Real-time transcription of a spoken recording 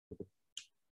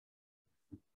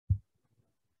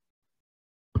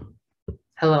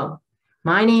Hello,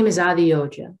 my name is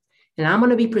Aditya, and I'm going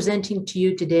to be presenting to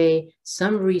you today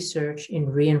some research in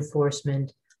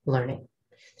reinforcement learning.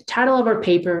 The title of our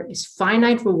paper is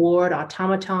Finite Reward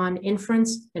Automaton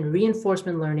Inference and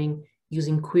Reinforcement Learning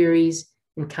Using Queries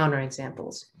and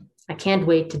Counterexamples. I can't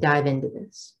wait to dive into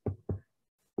this.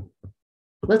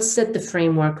 Let's set the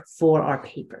framework for our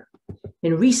paper.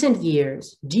 In recent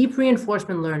years, deep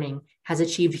reinforcement learning has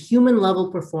achieved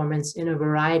human-level performance in a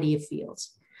variety of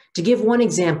fields. To give one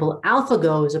example,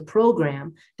 AlphaGo is a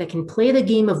program that can play the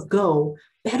game of Go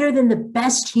better than the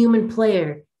best human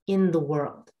player in the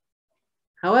world.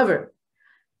 However,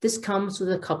 this comes with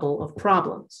a couple of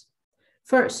problems.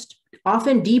 First,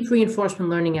 often deep reinforcement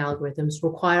learning algorithms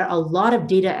require a lot of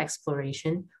data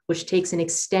exploration, which takes an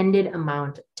extended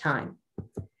amount of time.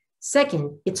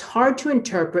 Second, it's hard to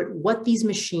interpret what these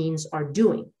machines are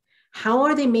doing. How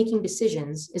are they making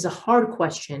decisions is a hard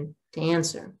question to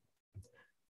answer.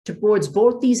 Towards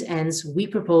both these ends, we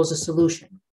propose a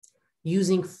solution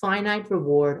using finite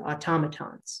reward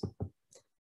automatons.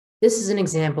 This is an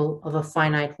example of a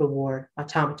finite reward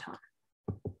automaton.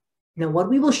 Now, what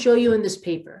we will show you in this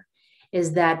paper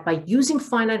is that by using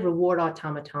finite reward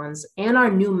automatons and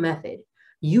our new method,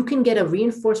 you can get a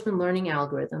reinforcement learning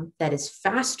algorithm that is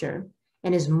faster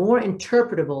and is more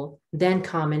interpretable than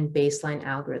common baseline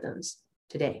algorithms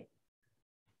today.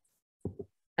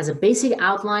 As a basic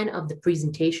outline of the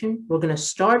presentation, we're going to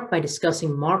start by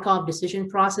discussing Markov decision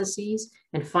processes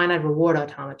and finite reward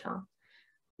automaton.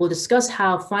 We'll discuss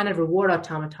how finite reward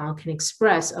automaton can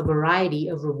express a variety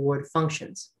of reward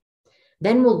functions.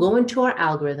 Then we'll go into our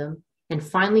algorithm and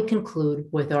finally conclude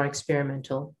with our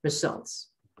experimental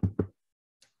results.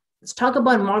 Let's talk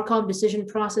about Markov decision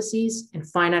processes and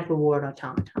finite reward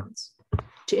automatons.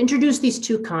 To introduce these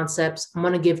two concepts, I'm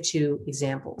going to give two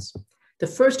examples. The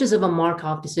first is of a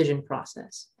Markov decision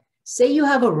process. Say you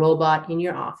have a robot in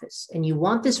your office and you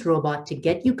want this robot to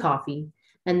get you coffee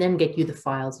and then get you the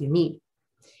files you need.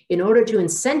 In order to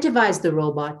incentivize the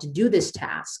robot to do this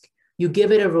task, you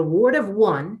give it a reward of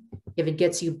 1 if it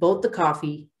gets you both the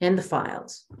coffee and the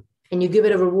files, and you give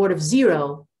it a reward of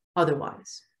 0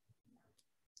 otherwise.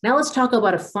 Now let's talk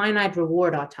about a finite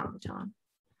reward automaton.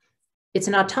 It's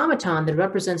an automaton that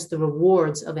represents the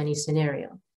rewards of any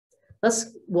scenario.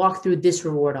 Let's walk through this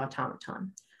reward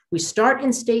automaton. We start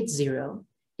in state 0.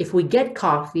 If we get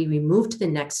coffee, we move to the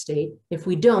next state. If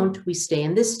we don't, we stay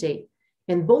in this state.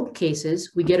 In both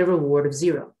cases, we get a reward of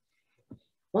 0.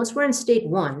 Once we're in state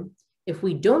 1, if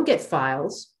we don't get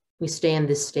files, we stay in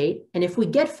this state. And if we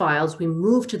get files, we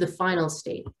move to the final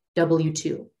state,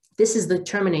 W2. This is the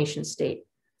termination state.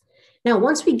 Now,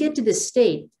 once we get to this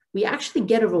state, we actually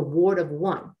get a reward of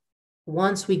 1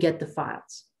 once we get the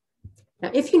files. Now,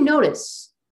 if you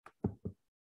notice,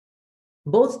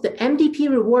 both the MDP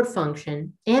reward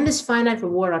function and this finite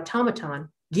reward automaton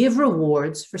give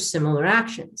rewards for similar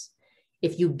actions.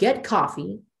 If you get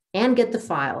coffee and get the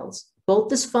files, both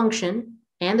this function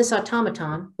and this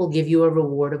automaton will give you a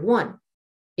reward of 1.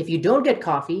 If you don't get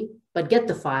coffee but get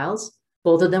the files,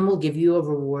 both of them will give you a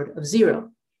reward of 0.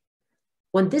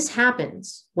 When this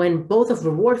happens, when both a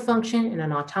reward function and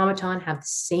an automaton have the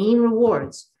same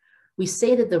rewards, we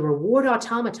say that the reward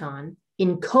automaton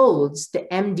encodes the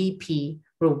MDP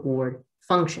reward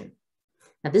function.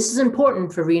 Now, this is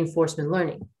important for reinforcement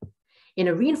learning. In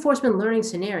a reinforcement learning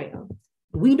scenario,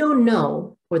 we don't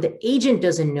know, or the agent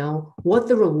doesn't know, what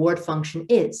the reward function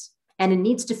is, and it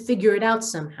needs to figure it out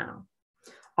somehow.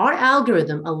 Our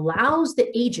algorithm allows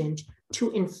the agent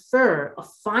to infer a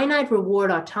finite reward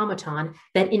automaton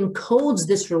that encodes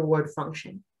this reward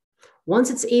function.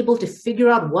 Once it's able to figure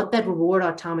out what that reward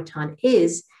automaton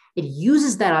is, it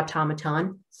uses that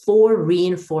automaton for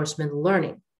reinforcement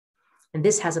learning. And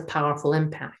this has a powerful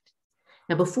impact.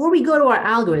 Now, before we go to our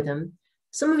algorithm,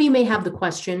 some of you may have the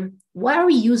question, why are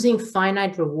we using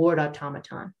finite reward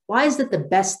automaton? Why is that the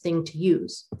best thing to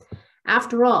use?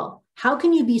 After all, how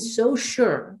can you be so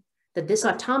sure that this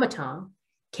automaton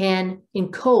can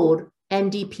encode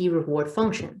MDP reward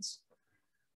functions?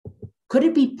 Could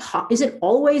it be, is it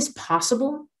always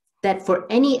possible that for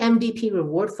any MDP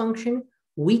reward function,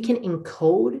 we can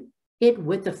encode it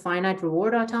with the finite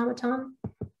reward automaton?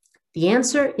 The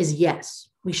answer is yes.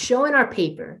 We show in our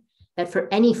paper that for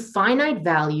any finite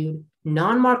valued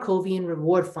non-Markovian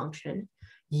reward function,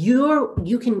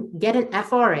 you can get an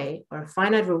FRA, or a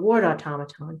finite reward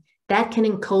automaton, that can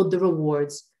encode the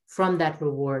rewards from that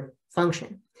reward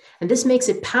function. And this makes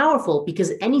it powerful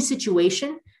because any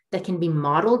situation that can be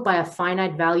modeled by a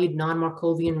finite valued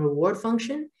non-Markovian reward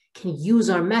function can use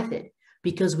our method,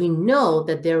 because we know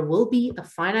that there will be a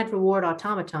finite reward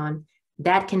automaton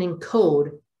that can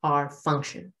encode our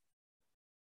function.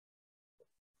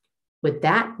 With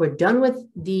that, we're done with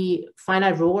the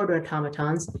finite reward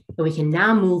automatons, and we can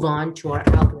now move on to our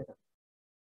algorithm.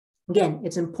 Again,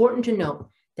 it's important to note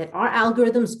that our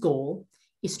algorithm's goal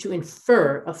is to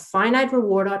infer a finite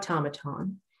reward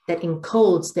automaton that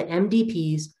encodes the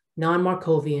MDP's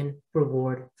non-Markovian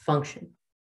reward function.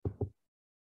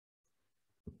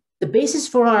 The basis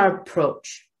for our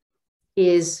approach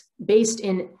is based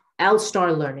in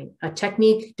L-star learning, a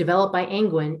technique developed by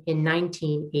Angwin in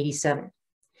 1987.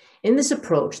 In this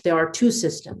approach, there are two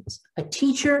systems, a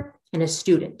teacher and a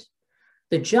student.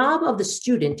 The job of the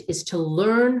student is to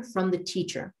learn from the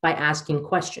teacher by asking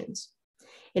questions.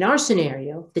 In our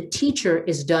scenario, the teacher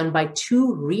is done by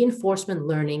two reinforcement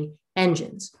learning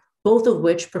engines, both of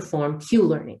which perform Q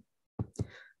learning.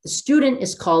 The student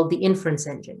is called the inference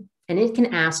engine, and it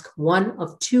can ask one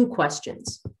of two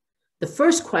questions. The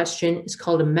first question is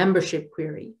called a membership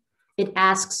query. It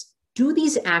asks, do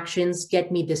these actions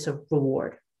get me this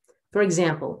reward? For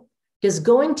example, does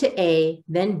going to A,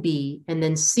 then B, and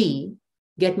then C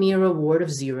get me a reward of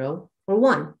 0 or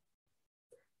 1?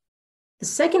 The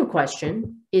second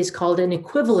question is called an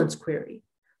equivalence query.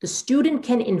 The student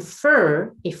can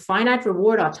infer a finite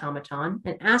reward automaton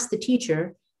and ask the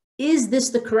teacher, is this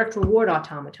the correct reward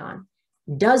automaton?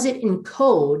 Does it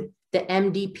encode the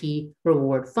MDP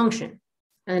reward function?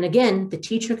 And again, the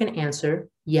teacher can answer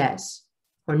yes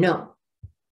or no.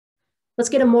 Let's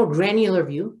get a more granular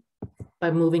view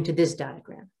by moving to this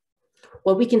diagram.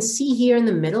 What we can see here in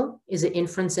the middle is an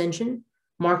inference engine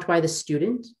marked by the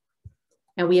student.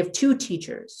 And we have two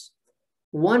teachers,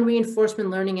 one reinforcement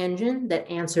learning engine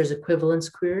that answers equivalence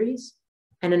queries,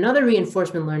 and another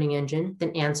reinforcement learning engine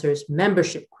that answers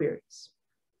membership queries.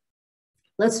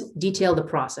 Let's detail the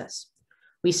process.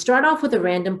 We start off with a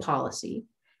random policy,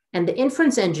 and the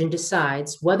inference engine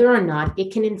decides whether or not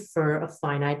it can infer a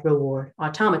finite reward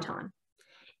automaton.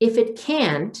 If it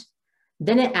can't,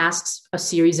 then it asks a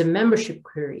series of membership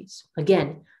queries.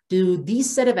 Again, do these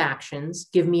set of actions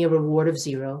give me a reward of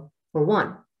 0 or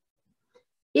 1?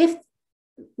 If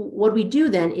what we do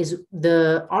then is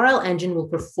the RL engine will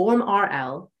perform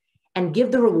RL and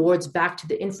give the rewards back to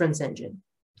the inference engine.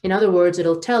 In other words,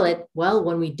 it'll tell it, well,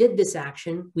 when we did this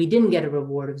action, we didn't get a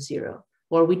reward of 0,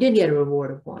 or we did get a reward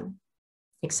of 1,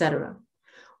 etc.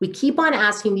 We keep on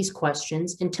asking these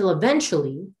questions until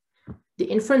eventually the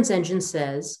inference engine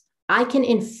says, I can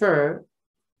infer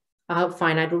a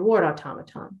finite reward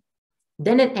automaton.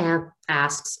 Then it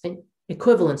asks an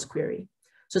equivalence query.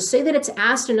 So say that it's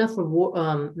asked enough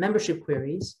membership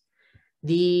queries,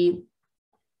 the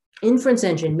inference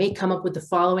engine may come up with the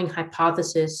following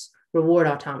hypothesis reward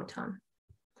automaton.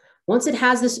 Once it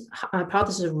has this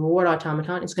hypothesis reward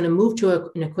automaton, it's going to move to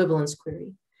an equivalence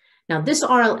query. Now this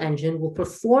RL engine will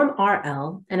perform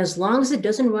RL, and as long as it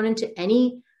doesn't run into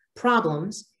any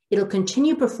problems, it'll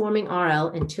continue performing RL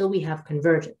until we have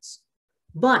convergence.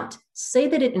 But say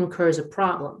that it incurs a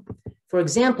problem. For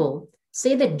example,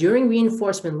 say that during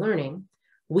reinforcement learning,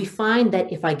 we find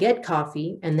that if I get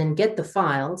coffee and then get the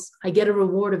files, I get a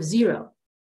reward of 0.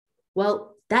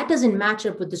 Well, that doesn't match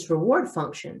up with this reward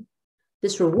function.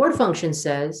 This reward function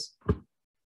says,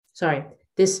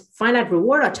 this finite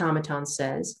reward automaton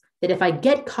says that if I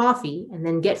get coffee and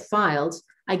then get files,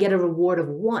 I get a reward of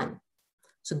 1.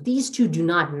 So these two do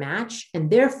not match, and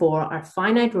therefore our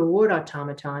finite reward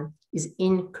automaton is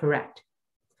incorrect.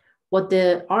 What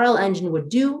the RL engine would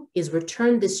do is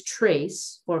return this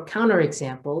trace or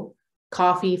counterexample,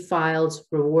 coffee, files,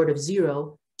 reward of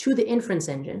 0, to the inference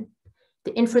engine.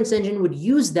 The inference engine would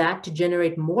use that to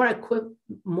generate more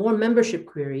membership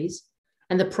queries,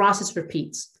 and the process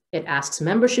repeats. It asks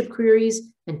membership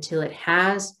queries until it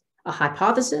has a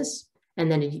hypothesis,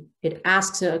 and then it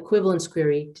asks an equivalence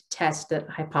query to test the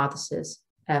hypothesis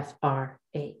FRA.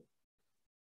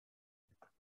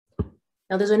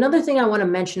 Now, there's another thing I want to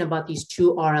mention about these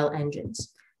two RL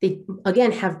engines. They,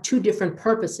 again, have two different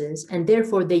purposes, and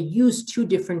therefore they use two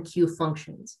different Q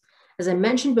functions. As I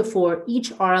mentioned before,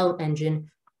 each RL engine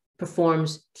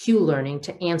performs Q learning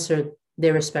to answer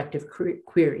their respective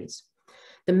queries.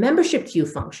 The membership Q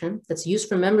function that's used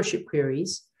for membership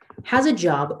queries has a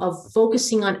job of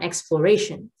focusing on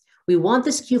exploration. We want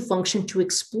this Q function to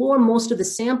explore most of the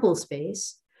sample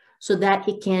space so that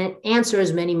it can answer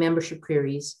as many membership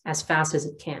queries as fast as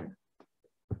it can.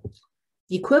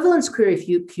 The equivalence query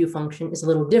Q function is a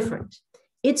little different.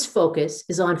 Its focus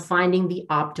is on finding the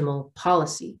optimal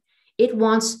policy. It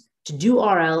wants to do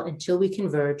RL until we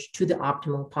converge to the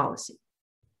optimal policy.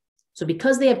 So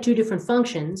because they have two different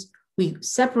functions, we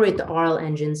separate the RL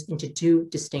engines into two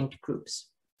distinct groups.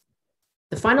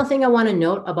 The final thing I want to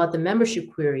note about the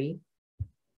membership query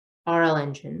RL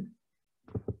engine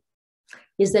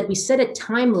is that we set a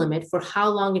time limit for how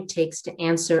long it takes to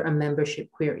answer a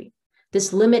membership query.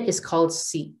 This limit is called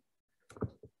C.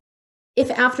 If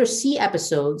after C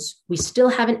episodes, we still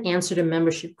haven't answered a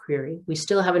membership query, we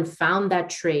still haven't found that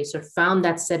trace or found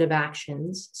that set of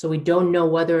actions, so we don't know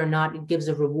whether or not it gives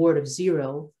a reward of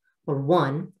 0 or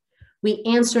 1, we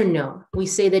answer no. We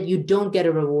say that you don't get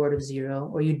a reward of 0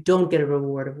 or you don't get a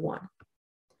reward of 1.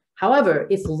 However,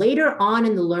 if later on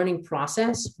in the learning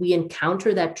process, we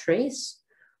encounter that trace,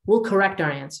 we'll correct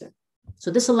our answer. So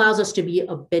this allows us to be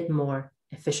a bit more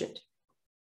efficient.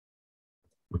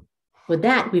 With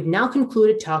that, we've now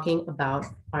concluded talking about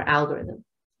our algorithm,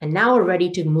 and now we're ready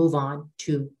to move on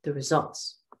to the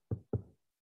results.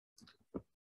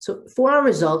 So for our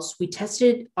results, we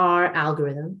tested our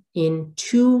algorithm in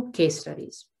 2 case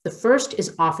studies. The first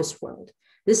is Office World.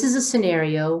 This is a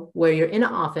scenario where you're in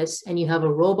an office and you have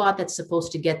a robot that's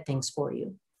supposed to get things for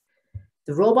you.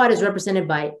 The robot is represented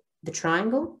by the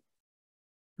triangle.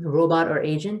 The robot or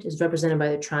agent is represented by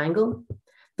the triangle.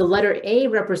 The letter A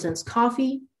represents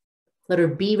coffee. Letter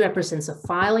B represents a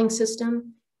filing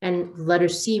system, and letter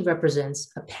C represents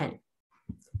a pen.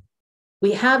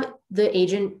 We have the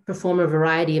agent perform a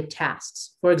variety of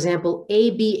tasks. For example,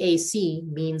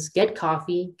 ABAC means get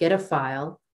coffee, get a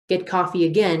file, get coffee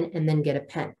again, and then get a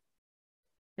pen.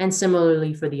 And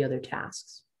similarly for the other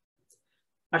tasks.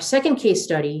 Our second case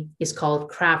study is called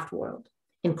Craft World.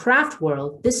 In Craft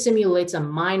World, this simulates a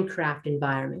Minecraft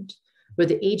environment where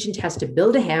the agent has to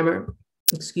build a hammer,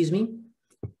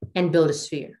 and build a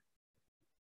sphere.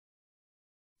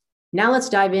 Now let's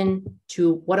dive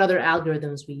into what other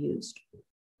algorithms we used.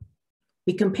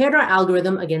 We compared our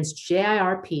algorithm against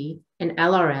JIRP and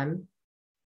LRM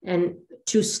and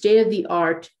 2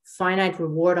 state-of-the-art finite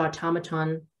reward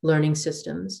automaton learning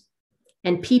systems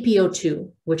and PPO2,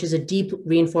 which is a deep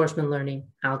reinforcement learning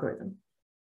algorithm.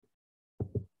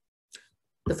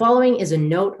 The following is a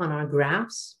note on our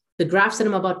graphs. The graphs that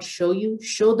I'm about to show you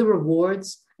show the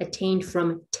rewards attained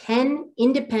from 10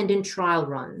 independent trial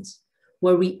runs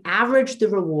where we average the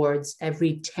rewards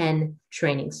every 10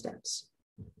 training steps.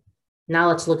 Now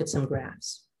let's look at some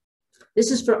graphs.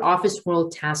 This is for Office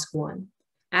World Task 1.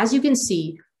 As you can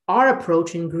see, our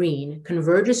approach in green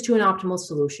converges to an optimal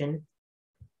solution,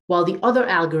 while the other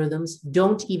algorithms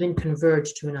don't even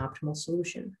converge to an optimal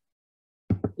solution.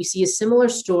 We see a similar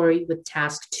story with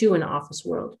Task 2 in Office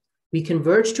World. We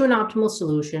converge to an optimal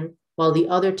solution, while the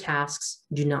other tasks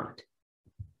do not.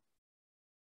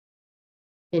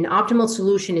 An optimal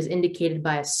solution is indicated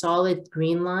by a solid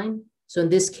green line. So in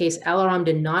this case, LRM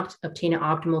did not obtain an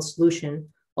optimal solution.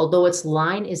 Although its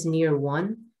line is near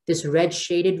 1, this red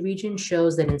shaded region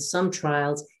shows that in some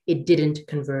trials, it didn't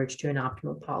converge to an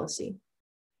optimal policy.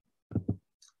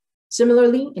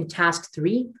 Similarly, in Task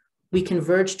 3, we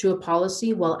converge to a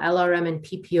policy while LRM and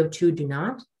PPO2 do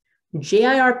not.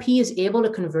 JIRP is able to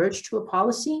converge to a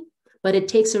policy, but it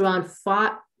takes around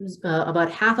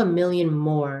about 500,000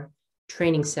 more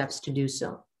training steps to do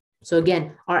so. So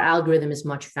again, our algorithm is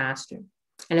much faster,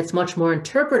 and it's much more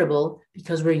interpretable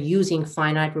because we're using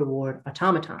finite reward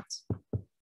automatons.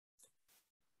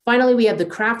 Finally, we have the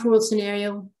Craft World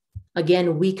scenario.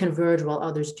 Again, we converge while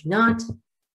others do not,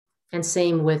 and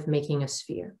same with making a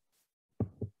sphere.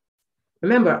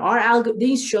 Remember,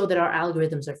 these show that our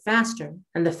algorithms are faster,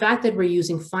 and the fact that we're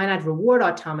using finite reward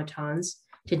automatons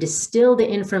to distill the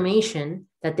information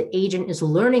that the agent is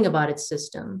learning about its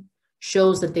system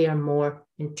shows that they are more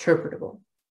interpretable.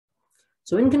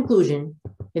 So in conclusion,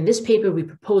 in this paper, we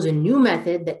propose a new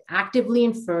method that actively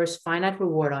infers finite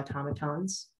reward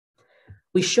automatons.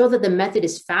 We show that the method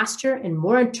is faster and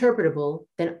more interpretable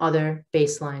than other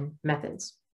baseline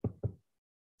methods.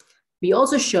 We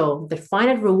also show that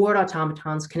finite reward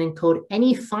automatons can encode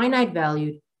any finite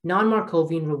valued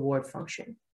non-Markovian reward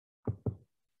function.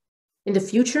 In the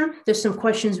future, there's some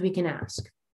questions we can ask.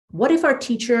 What if our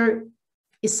teacher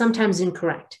is sometimes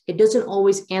incorrect? It doesn't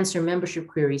always answer membership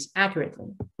queries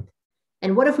accurately.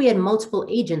 And what if we had multiple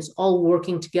agents all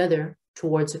working together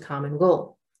towards a common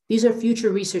goal? These are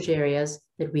future research areas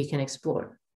that we can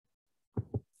explore.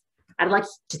 I'd like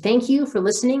to thank you for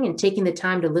listening and taking the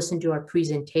time to listen to our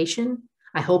presentation.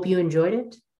 I hope you enjoyed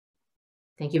it.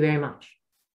 Thank you very much.